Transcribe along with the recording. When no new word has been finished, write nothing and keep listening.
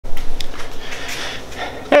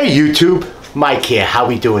Hey YouTube, Mike here. How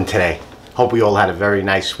we doing today? Hope we all had a very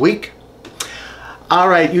nice week.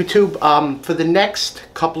 Alright YouTube, for the next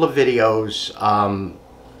couple of videos,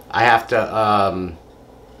 I have to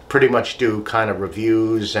pretty much do kind of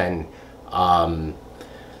reviews and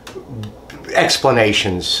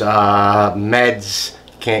explanations. Meds,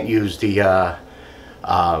 can't use the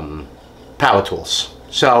power tools.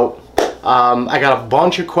 So I got a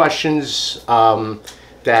bunch of questions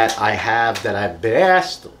that I've been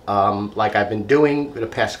asked, like I've been doing the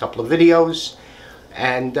past couple of videos,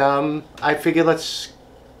 and I figured let's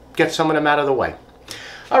get some of them out of the way.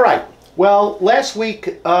 All right, well, last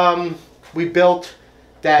week we built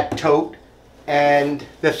that tote and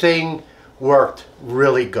the thing worked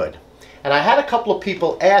really good. And I had a couple of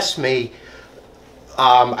people ask me,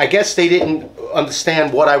 I guess they didn't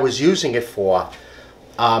understand what I was using it for.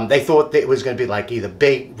 They thought that it was going to be like either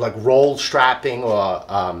big, like roll strapping,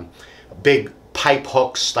 or big pipe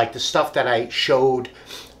hooks, like the stuff that I showed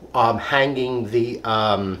hanging the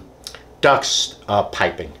ducts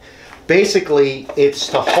piping. Basically, it's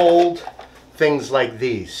to hold things like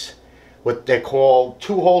these, what they call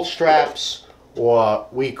two-hole straps, or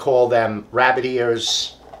we call them rabbit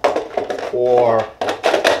ears, or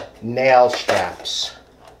nail straps.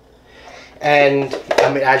 And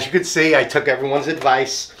I mean, as you can see, I took everyone's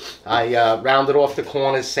advice. I rounded off the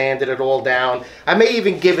corners, sanded it all down. I may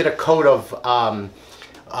even give it a coat of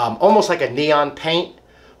almost like a neon paint,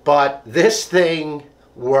 but this thing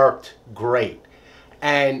worked great.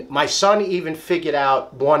 And my son even figured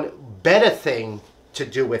out one better thing to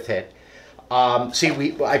do with it.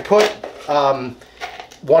 See, I put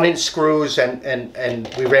 1-inch screws,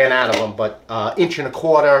 and we ran out of them, but 1 1/4 inch,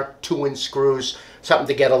 2-inch screws, something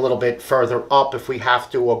to get a little bit further up if we have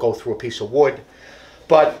to, or go through a piece of wood.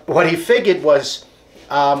 But what he figured was,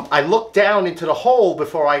 I looked down into the hole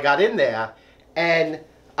before I got in there, and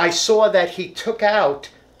I saw that he took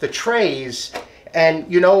out the trays, and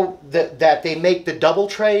you know that they make the double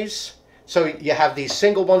trays, so you have these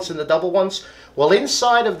single ones and the double ones. Well,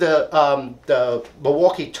 inside of the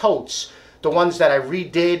Milwaukee totes, the ones that I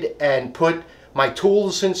redid and put my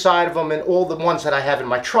tools inside of them, and all the ones that I have in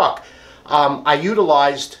my truck, I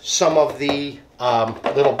utilized some of the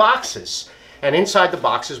little boxes, and inside the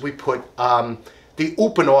boxes we put the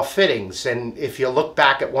open-off fittings. And if you look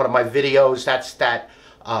back at one of my videos, that's that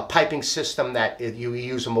piping system that you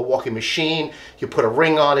use a Milwaukee machine. You put a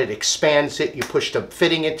ring on it, expands it, you push the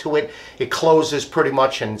fitting into it, it closes pretty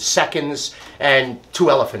much in seconds, and 2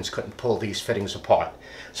 elephants couldn't pull these fittings apart.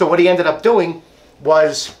 So what he ended up doing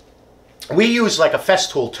was, we use like a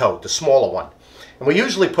Festool tote, the smaller one. And we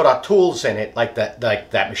usually put our tools in it, like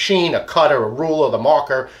that machine, a cutter, a ruler, the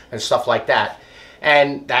marker, and stuff like that.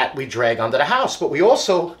 And that we drag under the house. But we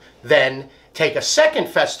also then take a second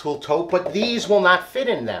Festool tote, but these will not fit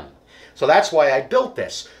in them. So that's why I built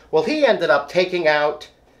this. Well, he ended up taking out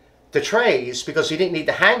the trays because he didn't need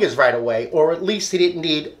the hangers right away, or at least he didn't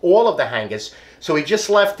need all of the hangers. So he just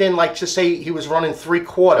left in, like, just say he was running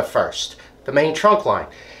 3/4 first, the main trunk line.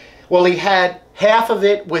 Well, he had half of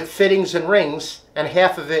it with fittings and rings, and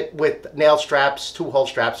half of it with nail straps, 2-hole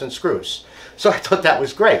straps, and screws. So I thought that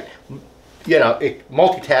was great. You know, it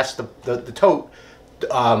multitasked the tote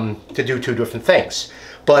to do 2 different things.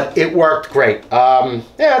 But it worked great.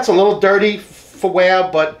 Yeah, it's a little dirty for wear,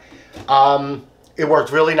 but it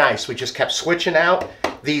worked really nice. We just kept switching out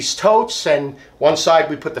these totes, and one side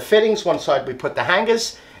we put the fittings, one side we put the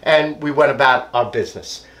hangers, and we went about our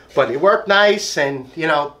business. But it worked nice, and you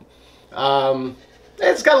know,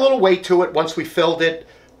 it's got a little weight to it once we filled it,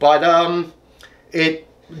 but it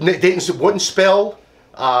wouldn't spill.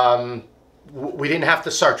 We didn't have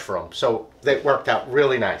to search for them, so that worked out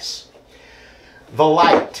really nice. The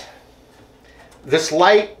light. This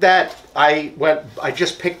light that I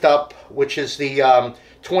just picked up, which is the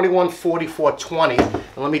 214420. And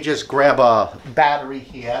let me just grab a battery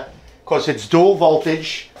here, because it's dual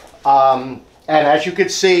voltage. And as you can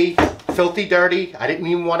see, filthy dirty. I didn't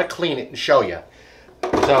even want to clean it and show you.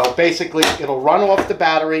 So basically, it'll run off the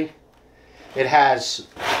battery. It has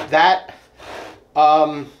that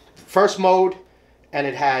first mode, and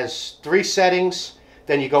it has 3 settings.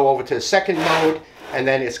 Then you go over to the second mode, and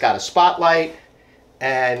then it's got a spotlight,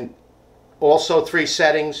 and also 3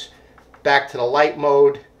 settings. Back to the light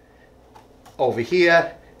mode over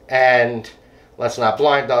here, and let's not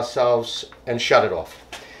blind ourselves, and shut it off.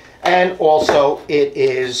 And also, it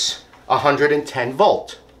is 110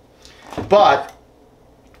 volt. But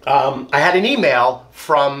I had an email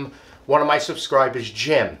from one of my subscribers,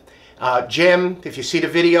 Jim. Jim, if you see the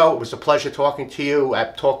video, it was a pleasure talking to you. I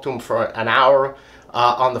talked to him for an hour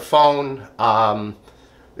on the phone.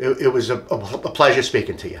 it was a pleasure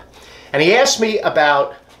speaking to you. And he asked me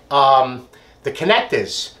about the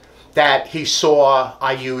connectors that he saw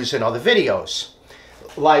I use in other videos,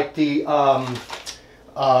 like the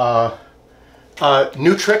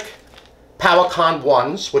Qwik PowerCon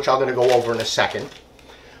 1s, which I'm going to go over in a second.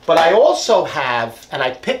 But I also have, and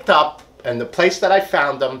I picked up, and the place that I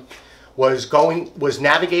found them was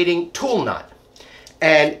navigating tool nut,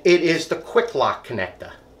 and it is the Qwik-LOC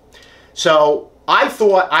connector. So I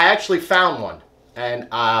thought I actually found one, and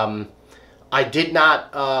I did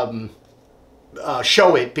not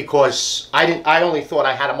show it because I only thought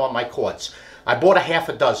I had them on my cords. I bought a half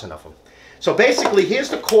a dozen of them. So basically, here's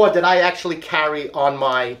the cord that I actually carry on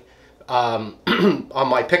my on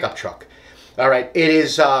my pickup truck. All right, it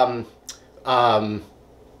is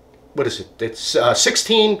what is it? It's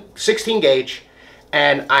 16 gauge,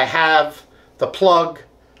 and I have the plug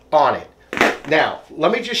on it. Now,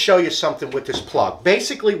 let me just show you something with this plug.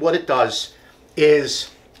 Basically, what it does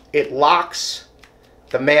is it locks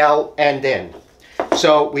the male end in.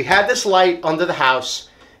 So we had this light under the house,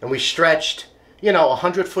 and we stretched, you know, a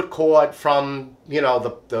 100-foot cord from, you know,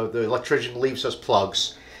 the electrician leaves us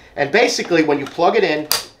plugs. And basically, when you plug it in,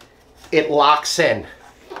 it locks in.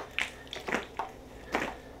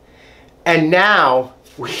 And now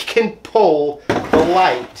we can pull the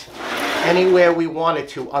light anywhere we wanted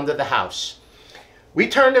to under the house. We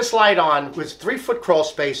turned this light on. It was a 3-foot crawl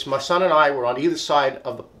space. My son and I were on either side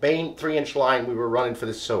of the main 3-inch line we were running for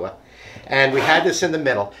the sewer. And we had this in the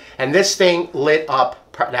middle. And this thing lit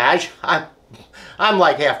up. Now, I'm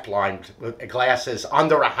like half blind with glasses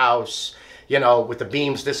under a house, you know, with the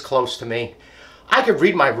beams this close to me. I could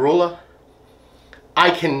read my ruler.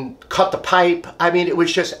 I can cut the pipe. I mean, it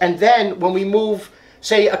was just, and then when we move,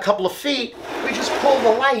 say, a couple of feet, we just pull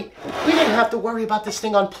the light. We didn't have to worry about this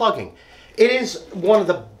thing unplugging. It is one of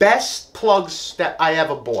the best plugs that I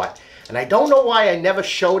ever bought. And I don't know why I never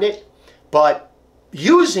showed it, but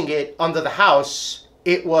using it under the house,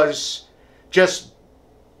 it was just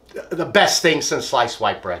the best thing since sliced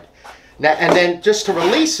white bread. Now, and then just to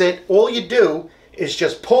release it, all you do is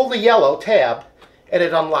just pull the yellow tab and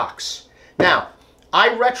it unlocks. Now, I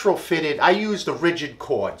retrofitted, I use the rigid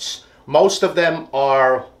cords. Most of them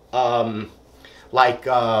are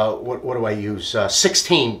what do I use?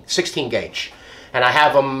 16 gauge. And I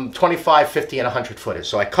have them 25, 50, and 100 footers.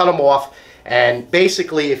 So I cut them off, and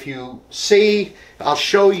basically if you see, I'll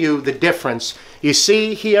show you the difference. You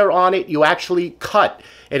see here on it, you actually cut,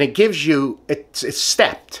 and it gives you, it's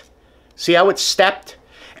stepped. See how it's stepped?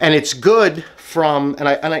 And it's good from, and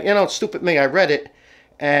I you know, stupid me, I read it,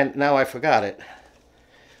 and now I forgot it.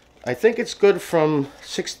 I think it's good from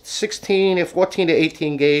 16, 14 to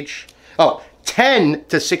 18 gauge. Oh, 10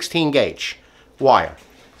 to 16 gauge wire.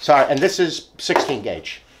 Sorry, and this is 16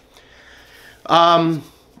 gauge.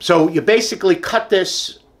 So you basically cut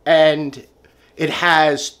this, and it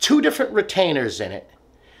has 2 different retainers in it.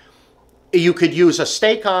 You could use a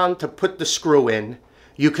stake-on to put the screw in.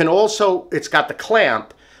 You can also, it's got the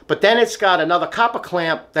clamp, but then it's got another copper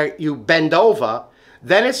clamp that you bend over.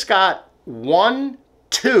 Then it's got 1,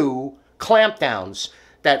 2 clamp downs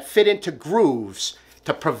that fit into grooves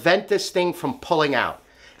to prevent this thing from pulling out.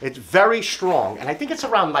 It's very strong, and I think it's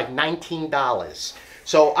around like $19.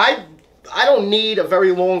 So I don't need a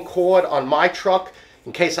very long cord on my truck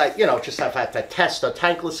in case I, you know, just if I have to test a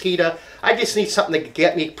tankless heater. I just need something to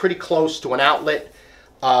get me pretty close to an outlet.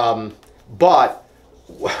 But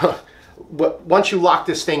once you lock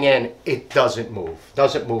this thing in, it doesn't move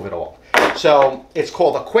at all. So it's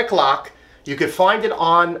called a Qwik-LOC. You can find it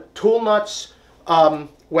on ToolNut's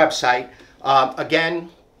website. Again,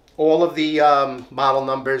 all of the model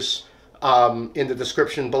numbers in the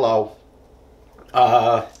description below.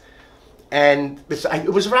 And it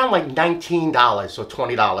was around like $19 or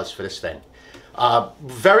 $20 for this thing.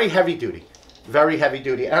 Very heavy duty,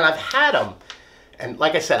 and I've had them, and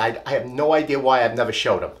like I said, I have no idea why I've never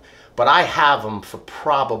showed them, but I have them for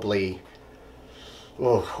probably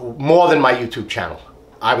more than my YouTube channel.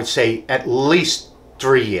 I would say at least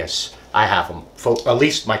 3 years I have them, for at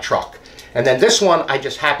least my truck. And then this one I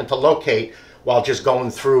just happened to locate while just going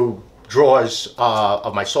through drawers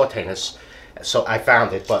of my sortainers. So I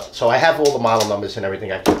found it, but so I have all the model numbers and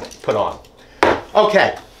everything I can put on.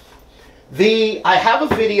 Okay, I have a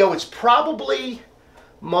video. It's probably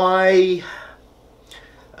my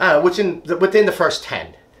within the first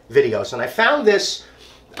 10 videos, and I found this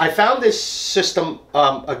system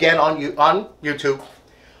again on YouTube.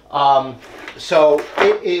 So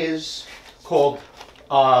it is called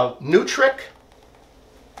Qwik,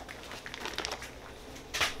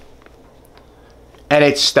 and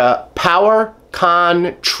it's the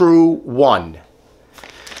PowerCon True 1.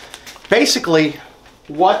 basically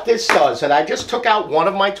what this does, and I just took out one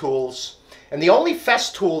of my tools, and the only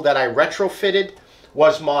fest tool that I retrofitted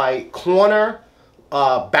was my corner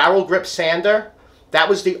barrel grip sander. That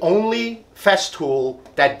was the only fest tool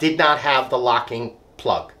that did not have the locking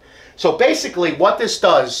plug. So basically what this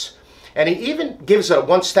does, and it even gives it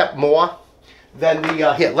one step more than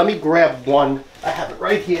the, here, let me grab one. I have it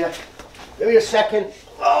right here. Give me a second.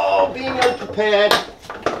 Oh, being unprepared.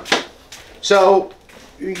 So,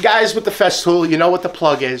 you guys with the fest tool, you know what the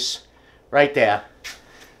plug is, right there.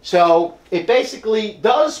 So, it basically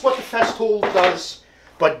does what the fest tool does,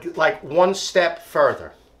 but like one step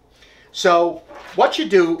further. So, what you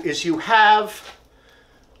do is you have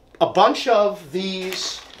a bunch of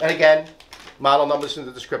these, and again, model numbers in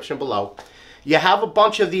the description below. You have a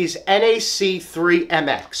bunch of these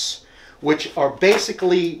NAC3MX, which are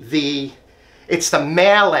basically it's the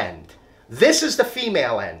male end. This is the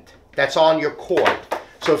female end that's on your cord.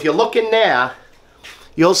 So if you look in there,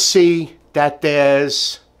 you'll see that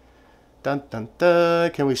there's, dun, dun,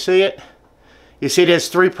 dun, can we see it? You see there's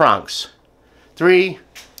 3 prongs. 3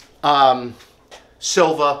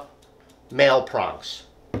 silver male prongs.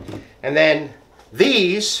 And then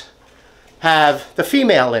these have the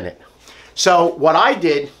female in it. So what I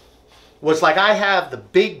did was, like, I have the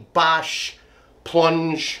big Bosch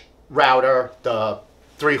plunge router, the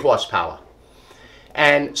 3 horsepower.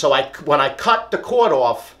 And so when I cut the cord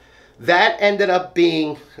off, that ended up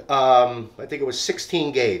being, I think it was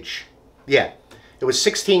 16 gauge. Yeah, it was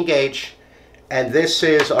 16 gauge. And this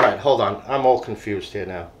is, all right, hold on. I'm all confused here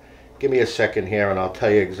now. Give me a second here and I'll tell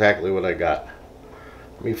you exactly what I got.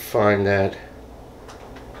 Let me find that.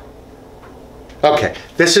 Okay,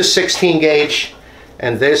 this is 16 gauge,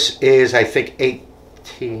 and this is, I think,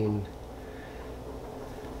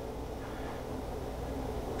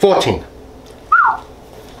 14.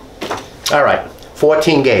 All right,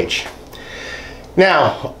 14 gauge.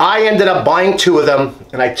 Now, I ended up buying 2 of them,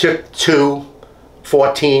 and I took 2,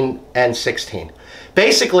 14 and 16.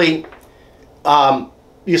 Basically,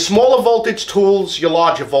 your smaller voltage tools, your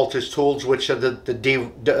larger voltage tools, which are the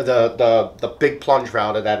big plunge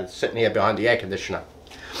router that is sitting here behind the air conditioner.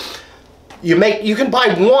 You can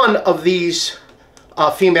buy one of these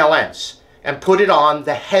female ends and put it on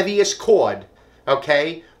the heaviest cord,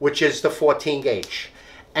 okay, which is the 14 gauge.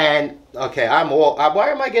 And okay, why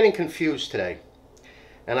am I getting confused today?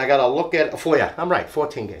 And I gotta look at, oh yeah, I'm right,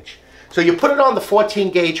 14 gauge. So you put it on the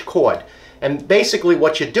 14 gauge cord, and basically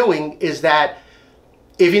what you're doing is that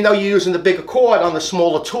even though you're using the bigger cord on the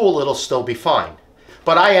smaller tool, it'll still be fine.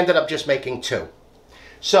 But I ended up just making 2.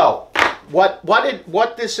 So what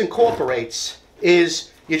this incorporates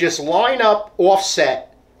is you just line up,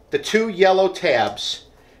 offset the 2 yellow tabs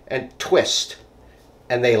and twist,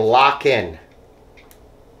 and they lock in.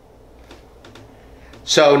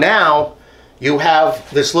 So now you have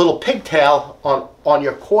this little pigtail on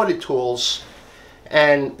your corded tools,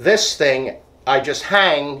 and this thing I just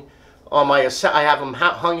hang on my, I have them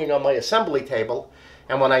hanging on my assembly table,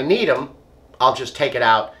 and when I need them, I'll just take it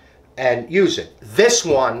out and use it. This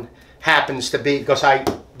one happens to be, because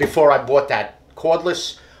before I bought that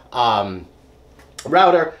cordless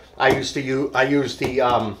router, I used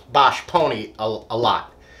the Bosch Pony a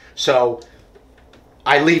lot. So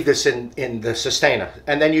I leave this in the sustainer,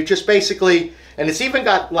 and then you just basically, and it's even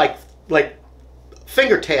got like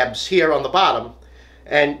finger tabs here on the bottom,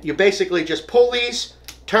 and you basically just pull these,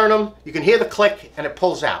 turn them, you can hear the click, and it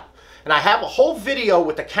pulls out. And I have a whole video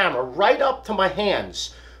with the camera right up to my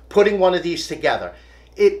hands putting one of these together.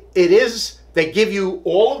 They give you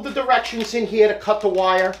all of the directions in here to cut the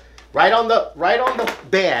wire right on the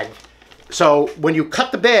bag. So when you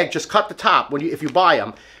cut the bag, just cut the top. If you buy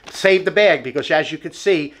them, save the bag, because as you can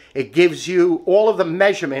see, it gives you all of the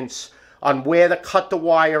measurements on where to cut the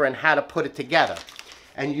wire and how to put it together.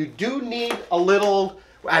 And you do need a little,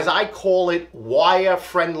 as I call it,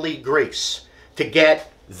 wire-friendly grease to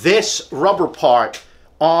get this rubber part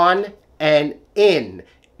on and in,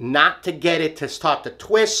 not to get it to start to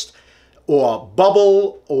twist or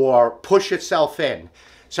bubble or push itself in.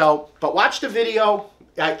 So, but watch the video.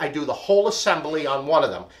 I do the whole assembly on one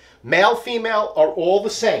of them. Male, female are all the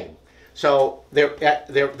same. So they're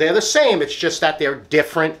the same. It's just that they're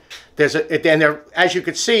different. And they're, as you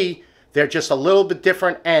can see, they're just a little bit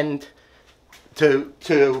different end to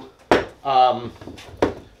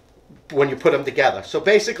when you put them together. So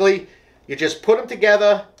basically, you just put them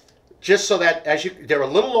together just so that they're a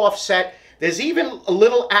little offset. There's even a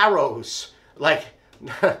little arrows, like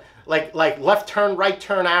left turn, right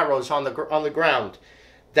turn arrows on the ground,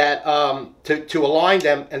 that to align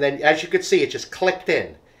them. And then, as you can see, it just clicked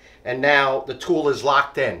in, and now the tool is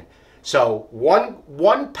locked in. So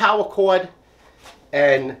one power cord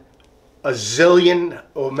and a zillion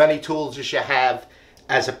or many tools as you have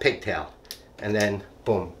as a pigtail. And then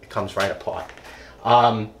boom, it comes right apart.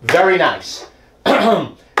 Very nice.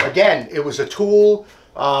 Again, it was a tool,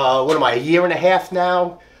 what am I, a year and a half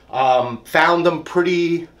now. Found them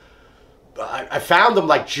pretty, I found them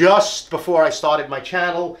like just before I started my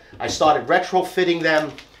channel. I started retrofitting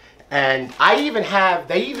them, and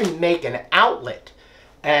they even make an outlet,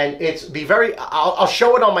 and I'll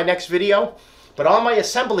show it on my next video, but on my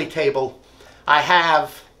assembly table, I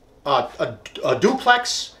have a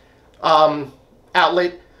duplex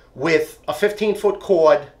outlet with a 15-foot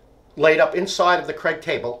cord laid up inside of the Qwik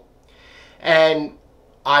table, and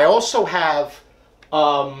I also have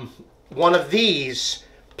one of these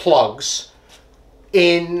plugs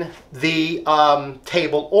in the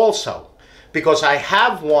table also, because I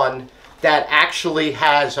have one that actually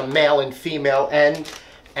has a male and female end,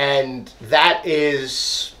 and that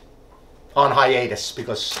is on hiatus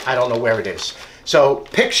because I don't know where it is. So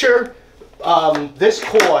picture this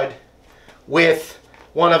cord with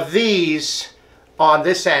one of these on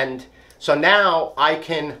this end. So now I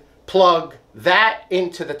can plug that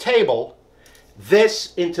into the table,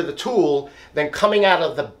 this into the tool, then coming out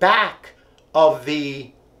of the back of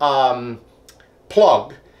the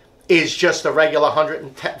plug is just a regular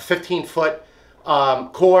 115-foot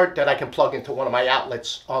cord that I can plug into one of my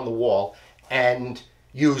outlets on the wall and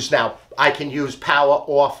use. Now I can use power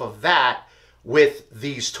off of that with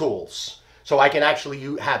these tools. So I can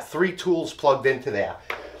actually have 3 tools plugged into there.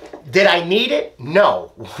 Did I need it?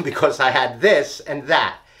 No, because I had this and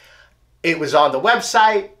that. It was on the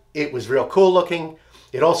website. It was real cool looking.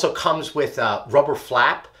 It also comes with a rubber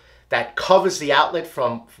flap that covers the outlet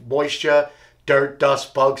from moisture, dirt,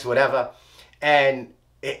 dust, bugs, whatever. And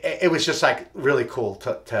it was just like really cool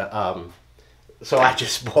so I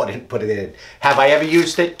just bought it and put it in. Have I ever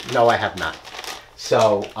used it? No, I have not.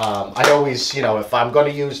 So I always, you know, if I'm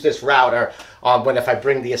going to use this router, if I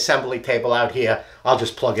bring the assembly table out here, I'll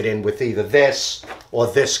just plug it in with either this or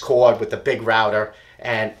this cord with the big router,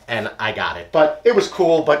 and I got it. But it was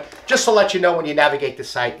cool. But just to let you know, when you navigate the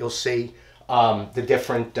site, you'll see the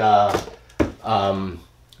different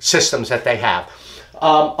systems that they have.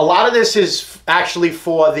 A lot of this is actually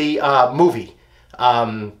for the movie.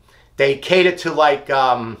 They cater to like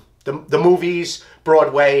the movies,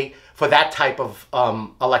 Broadway, for that type of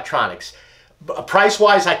electronics.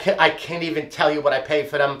 Price-wise, I can't even tell you what I paid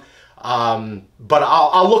for them, but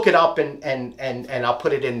I'll look it up and I'll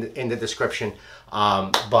put it in the description.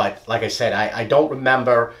 But like I said, I don't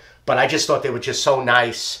remember, but I just thought they were just so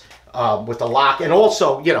nice with the lock, and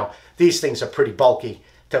also, you know, these things are pretty bulky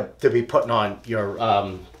to be putting on your.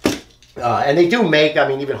 And they do make, I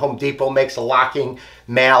mean, even Home Depot makes a locking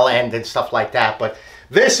male end and stuff like that. But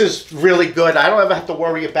this is really good. I don't ever have to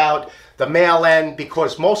worry about the male end,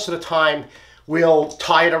 because most of the time we'll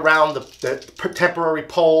tie it around the temporary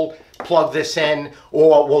pole, plug this in,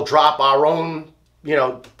 or we'll drop our own, you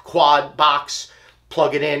know, quad box,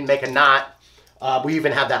 plug it in, make a knot. We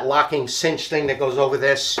even have that locking cinch thing that goes over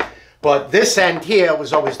this. But this end here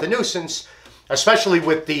was always the nuisance, especially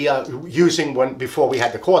with the before we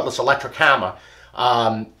had the cordless electric hammer,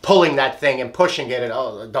 pulling that thing and pushing it, and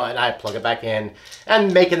I plug it back in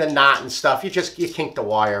and making the knot and stuff. You kink the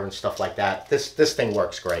wire and stuff like that. This thing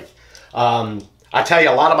works great. I tell you,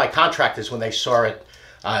 a lot of my contractors, when they saw it,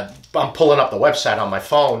 I'm pulling up the website on my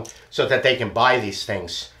phone so that they can buy these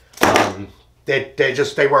things.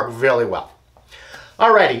 They work really well.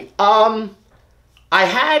 Alrighty, I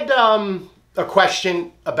had a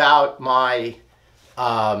question about my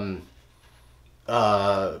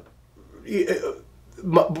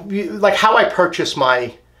like how I purchase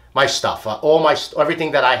my stuff,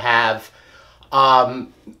 everything that I have.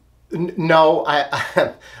 No,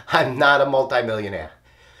 I'm not a multimillionaire.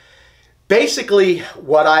 Basically,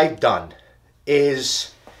 what I've done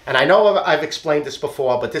is, and I know I've explained this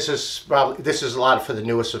before, but this is a lot for the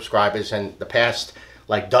newer subscribers, and the past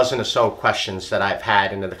like dozen or so questions that I've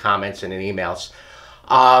had into the comments and in emails.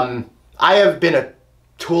 I have been a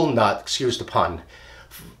tool nut, excuse the pun,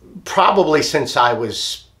 probably since I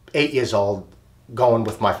was 8 years old, going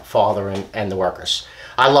with my father and the workers.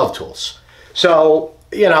 I love tools. So,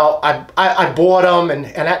 you know, I bought them, and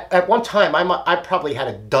at one time I probably had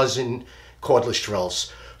a dozen cordless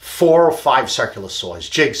drills, 4 or 5 circular saws,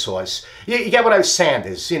 jigsaws. You get what I was saying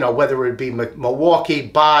is, you know, whether it be Milwaukee,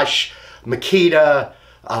 Bosch, Makita,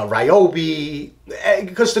 Ryobi,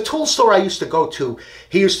 because the tool store I used to go to,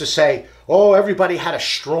 he used to say, oh, everybody had a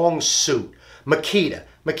strong suit. Makita,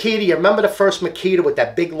 you remember the first Makita with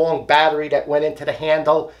that big long battery that went into the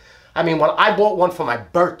handle? I mean, when I bought one for my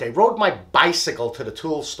birthday, rode my bicycle to the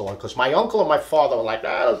tool store because my uncle and my father were like,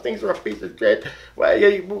 "Ah, those things are a piece of shit. Well,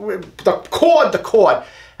 the cord.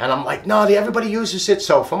 And I'm like, no, everybody uses it.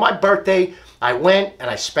 So for my birthday, I went and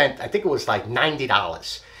I spent, I think it was like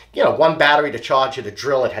 $90. You know, one battery to charge it, a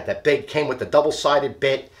drill. It had that big, came with the double-sided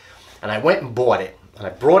bit. And I went and bought it. And I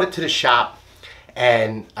brought it to the shop.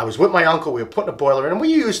 And I was with my uncle. We were putting a boiler in. And we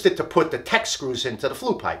used it to put the tech screws into the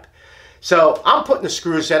flue pipe. So I'm putting the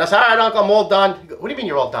screws in. I said, all right, Uncle, I'm all done. What do you mean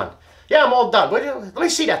you're all done? Yeah, I'm all done. Let me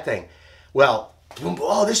see that thing. Well,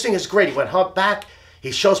 oh, this thing is great. He went back.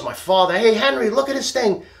 He shows my father, hey, Henry, look at this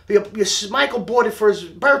thing. Michael bought it for his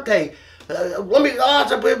birthday.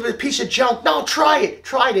 It's a piece of junk. No, try it.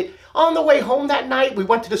 Tried it. On the way home that night, we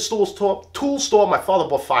went to the tool store. My father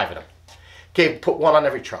bought 5 of them. Put one on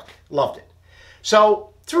every truck. Loved it.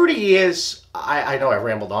 So through the years, I know I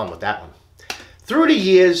rambled on with that one. Through the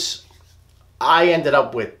years, I ended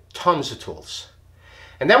up with tons of tools.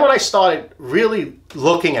 And then when I started really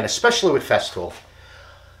looking, and especially with Festool,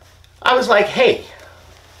 I was like, hey,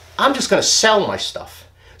 I'm just going to sell my stuff.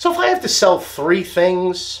 So if I have to sell 3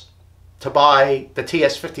 things to buy the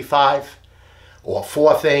TS55 or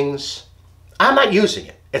 4 things, I'm not using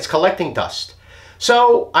it. It's collecting dust.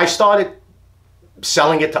 So I started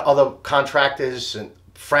selling it to other contractors and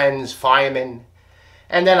friends, firemen,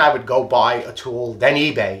 and then I would go buy a tool. Then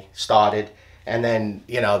eBay started, and then,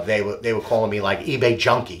 you know, they were calling me like eBay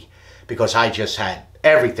junkie because I just had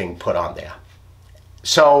everything put on there.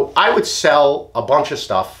 So I would sell a bunch of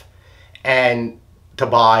stuff and to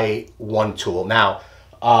buy one tool. Now,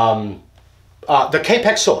 the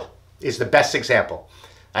Capex saw is the best example.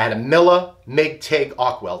 I had a Miller MIG-TIG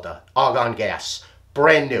arc welder, argon gas,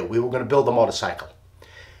 brand new. We were going to build a motorcycle.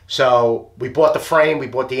 So we bought the frame, we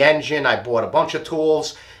bought the engine, I bought a bunch of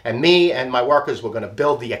tools, and me and my workers were going to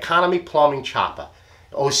build the Economy Plumbing Chopper,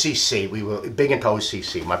 OCC. We were big into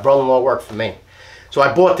OCC. My brother-in-law worked for me. So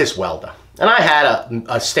I bought this welder. And I had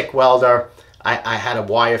a stick welder, I had a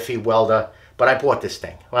wire feed welder, but I bought this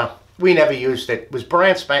thing. Well, we never used it. It was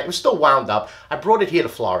brand spank. It was still wound up. I brought it here to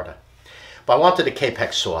Florida. But I wanted a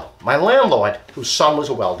Capex saw. My landlord, whose son was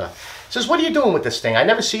a welder, says, what are you doing with this thing? I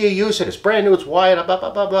never see you use it. It's brand new. It's wired. Blah,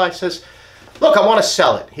 blah, blah, blah. I says, look, I want to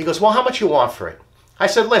sell it. He goes, well, how much you want for it? I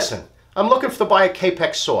said, listen, I'm looking to buy a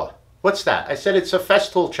Capex saw. What's that? I said, it's a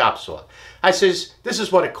Festool chop saw. I says, this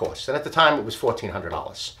is what it costs. And at the time, it was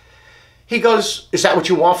 $1,400. He goes, is that what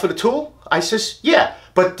you want for the tool? I says, yeah,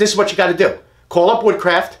 but this is what you got to do. Call up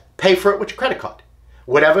Woodcraft, pay for it with your credit card.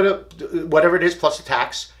 Whatever it is plus the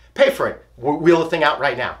tax, pay for it. Wheel the thing out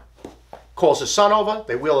right now. Calls his son over,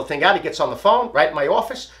 they wheel the thing out, he gets on the phone, right in my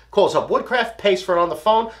office, calls up Woodcraft, pays for it on the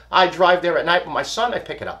phone. I drive there at night with my son, I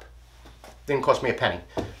pick it up. Didn't cost me a penny.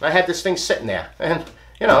 And I had this thing sitting there, and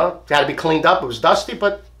you know, it had to be cleaned up, it was dusty,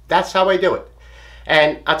 but that's how I do it.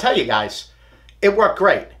 And I'll tell you guys, it worked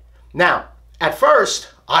great. Now, at first,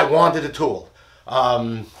 I wanted a tool.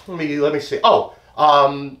 Let me see. Oh,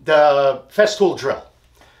 the Festool drill.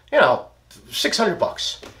 You know, 600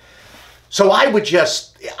 bucks. So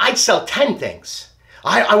I'd sell 10 things.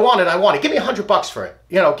 I want it. Give me 100 bucks for it.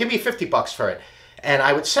 You know, give me 50 bucks for it. And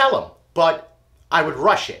I would sell them, but I would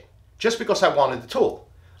rush it just because I wanted the tool.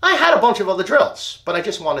 I had a bunch of other drills, but I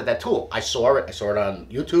just wanted that tool. I saw it on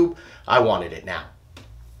YouTube. I wanted it now.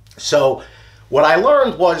 So what I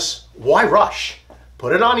learned was, why rush?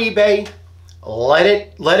 Put it on eBay, let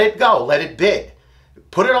it go, let it bid.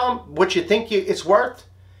 Put it on what you think it's worth,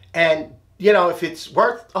 and you know, if it's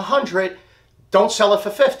worth 100, don't sell it for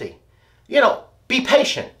 50. You know, be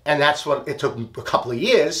patient. And that's what it took a couple of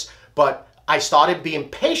years, but I started being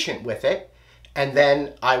patient with it, and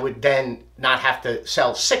then I would then not have to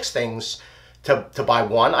sell 6 things to buy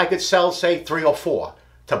one. I could sell, say, 3 or 4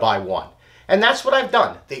 to buy one. And that's what I've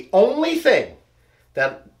done. The only thing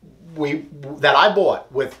that I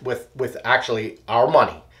bought with actually our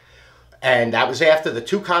money, and that was after the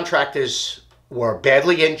 2 contractors were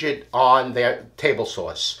badly injured on their table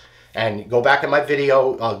saws. And go back in my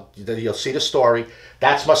video, you'll see the story.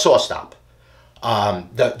 That's my saw stop,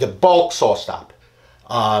 the bulk saw stop.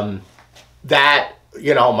 That,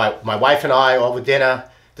 you know, my wife and I over dinner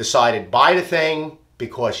decided, buy the thing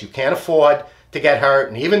because you can't afford to get hurt.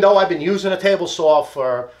 And even though I've been using a table saw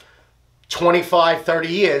for 25, 30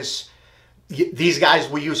 years, these guys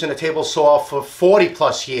were using a table saw for 40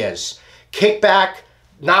 plus years. Kickback,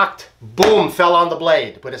 knocked, boom, fell on the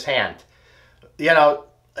blade with his hand. You know,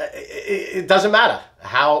 it doesn't matter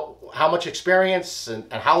how much experience and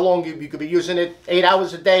how long you could be using it, 8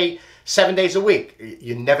 hours a day, 7 days a week.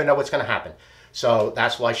 You never know what's going to happen. So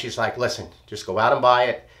that's why she's like, listen, just go out and buy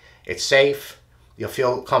it. It's safe. You'll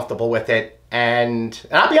feel comfortable with it. And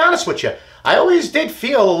I'll be honest with you, I always did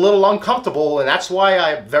feel a little uncomfortable, and that's why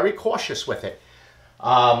I'm very cautious with it.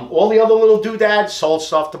 All the other little doodads sold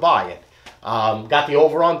stuff to buy it. Got the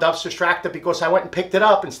over-on dumpster extractor because I went and picked it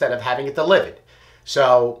up instead of having it delivered.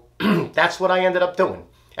 So that's what I ended up doing.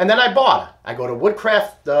 And then I bought it. I go to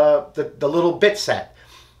Woodcraft, the little bit set.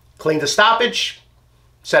 Clean the stoppage,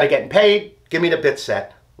 instead of getting paid, give me the bit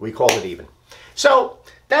set. We called it even. So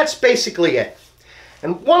that's basically it.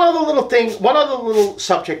 And one other little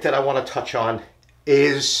subject that I want to touch on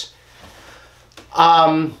is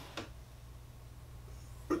the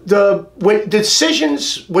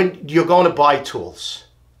decisions when you're going to buy tools.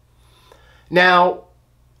 Now,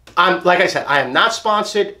 like I said, I am not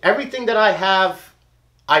sponsored. Everything that I have,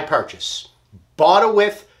 I purchase. Barter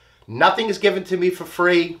with. Nothing is given to me for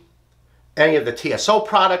free. Any of the TSO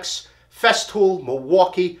products, Festool,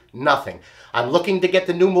 Milwaukee, nothing. I'm looking to get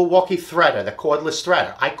the new Milwaukee threader, the cordless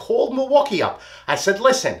threader. I called Milwaukee up. I said,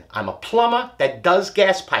 listen, I'm a plumber that does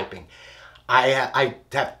gas piping. I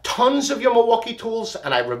have tons of your Milwaukee tools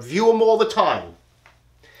and I review them all the time.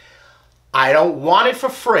 I don't want it for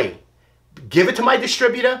free. Give it to my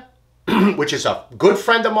distributor, which is a good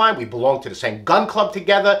friend of mine. We belong to the same gun club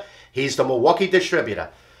together. He's the Milwaukee distributor.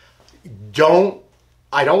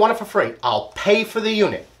 I don't want it for free. I'll pay for the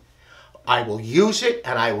unit. I will use it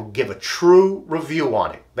and I will give a true review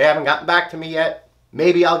on it. They haven't gotten back to me yet.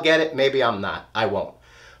 Maybe I'll get it, maybe I'm not. I won't.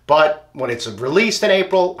 But when it's released in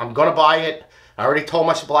April, I'm going to buy it. I already told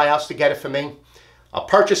my supply house to get it for me. I'll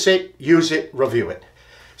purchase it, use it, review it.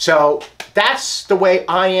 So that's the way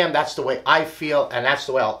I am, that's the way I feel, and that's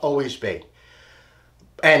the way I'll always be.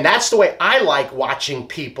 And that's the way I like watching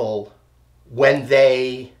people when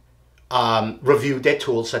they review their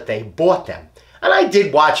tools that they bought them. And I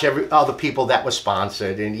did watch other people that were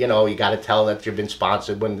sponsored, and you know, you got to tell that you've been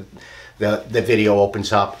sponsored when the video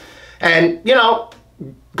opens up. And you know,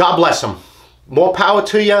 God bless them. More power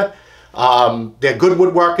to you. They're good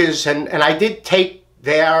woodworkers, and I did take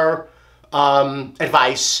their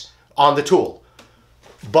advice on the tool.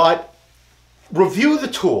 But review the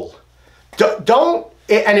tool. Don't,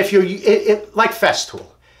 and if you're, like Festool,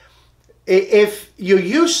 if you're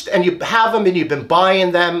used and you have them and you've been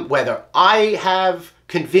buying them, whether I have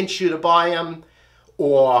convinced you to buy them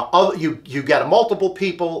or you get multiple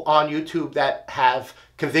people on YouTube that have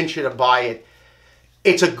convinced you to buy it,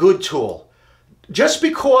 it's a good tool. Just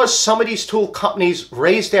because some of these tool companies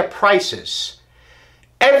raise their prices,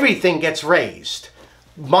 everything gets raised.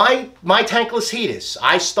 My tankless heaters,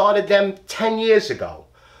 I started them 10 years ago.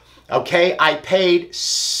 Okay, I paid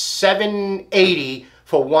 $780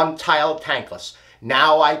 for one tile tankless.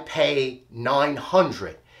 Now I pay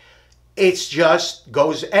 $900. It's just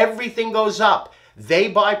everything goes up. They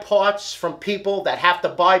buy parts from people that have to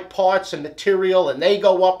buy parts and material, and they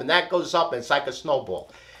go up and that goes up, and it's like a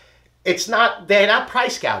snowball. They're not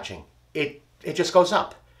price gouging. It just goes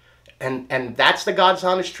up. And that's the God's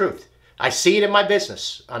honest truth. I see it in my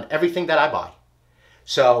business on everything that I buy.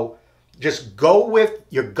 So just go with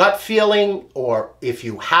your gut feeling, or if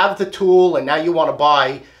you have the tool and now you want to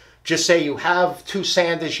buy, just say you have 2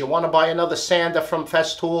 sanders, you want to buy another sander from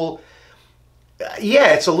Festool.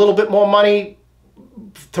 Yeah, it's a little bit more money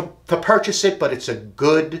to purchase it, but it's a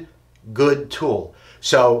good tool.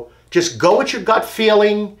 So just go with your gut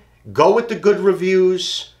feeling, go with the good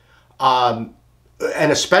reviews, and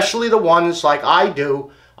especially the ones like I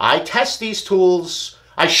do. I test these tools,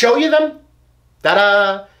 I show you them,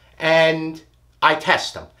 and I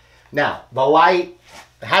test them. Now, the Light,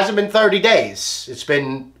 it hasn't been 30 days. It's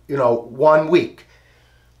been, 1 week.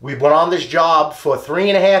 We went on this job for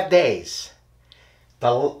 3.5 days. The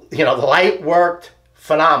Light worked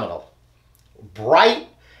phenomenal. Bright,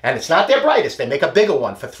 and it's not their brightest. They make a bigger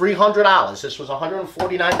one for $300. This was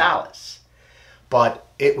 $149. But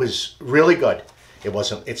it was really good.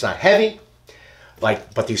 It's not heavy.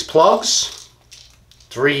 But these plugs,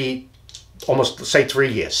 almost say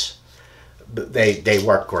 3 years. They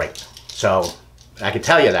work great. So I can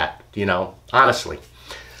tell you that, honestly.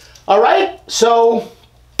 All right, so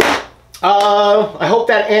I hope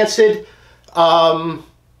that answered a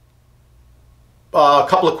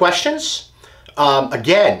couple of questions.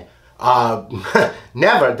 Again,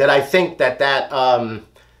 never did I think that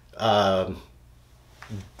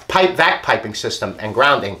vac piping system and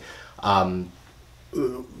grounding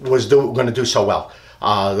was going to do so well.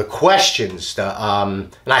 The questions,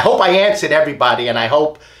 and I hope I answered everybody, and I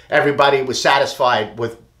hope everybody was satisfied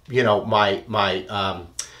with my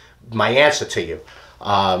answer to you.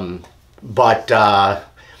 But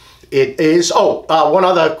it is, one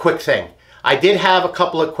other quick thing. I did have a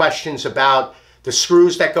couple of questions about the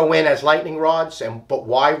screws that go in as lightning rods, but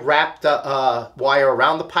why wrap the wire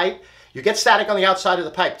around the pipe? You get static on the outside of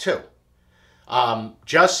the pipe too.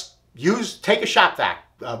 Just take a shop vac,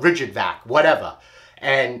 rigid vac, whatever,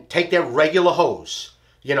 and take their regular hose.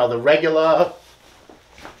 You know, the regular,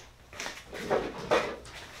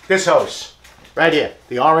 this hose, right here,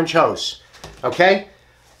 the orange hose, okay?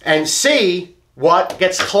 And see what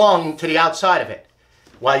gets clung to the outside of it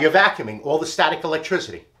while you're vacuuming, all the static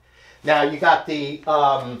electricity. Now you got the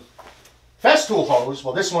Festool hose.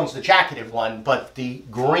 Well, this one's the jacketed one, but the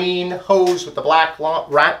green hose with the black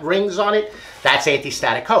rings on it, that's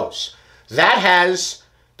anti-static hose. That has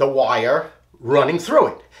the wire running through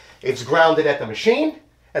it. It's grounded at the machine.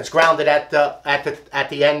 It's grounded at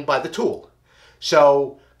the end by the tool.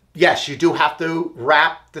 So yes, you do have to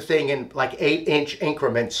wrap the thing in like 8-inch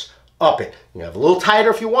increments up it. You have a little tighter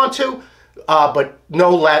if you want to, but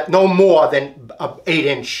no more than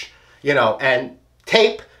 8-inch. You know, and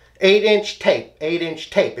tape, 8-inch tape, 8-inch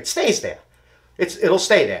tape. It stays there. It'll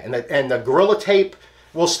stay there, and the Gorilla tape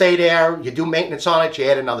will stay there. You do maintenance on it. You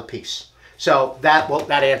add another piece. So that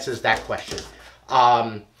answers that question.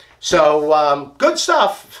 Good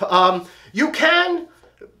stuff. You can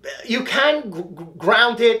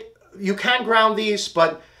ground it. You can ground these,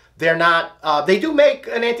 but they're not. They do make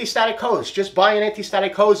an anti-static hose. Just buy an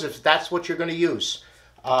anti-static hose if that's what you're going to use.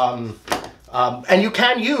 And you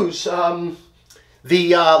can use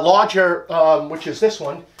the larger, which is this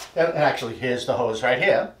one. And actually, here's the hose right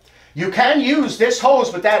here. You can use this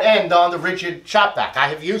hose with that end on the rigid shop vac. I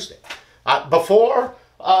have used it. Before,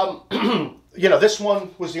 you know, this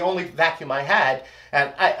one was the only vacuum I had.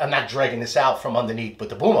 And I'm not dragging this out from underneath with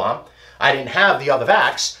the boom arm. I didn't have the other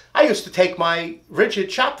vacs. I used to take my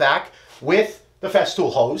rigid shop vac with the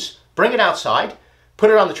Festool hose, bring it outside, put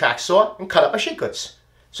it on the track saw, and cut up my sheet goods.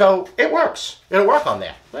 So it works. It'll work on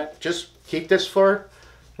there. But just keep this for,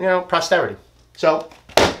 you know, posterity. So,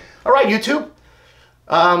 all right, YouTube.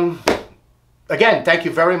 Again, thank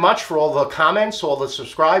you very much for all the comments, all the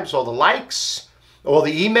subscribes, all the likes, all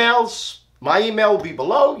the emails. My email will be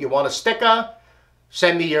below. You want a sticker?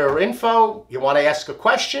 Send me your info. You want to ask a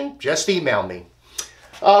question? Just email me.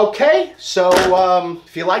 Okay, so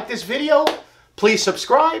if you like this video, please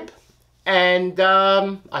subscribe. And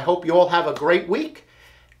I hope you all have a great week.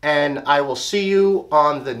 And I will see you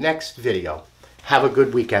on the next video. Have a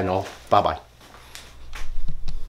good weekend all. Bye-bye.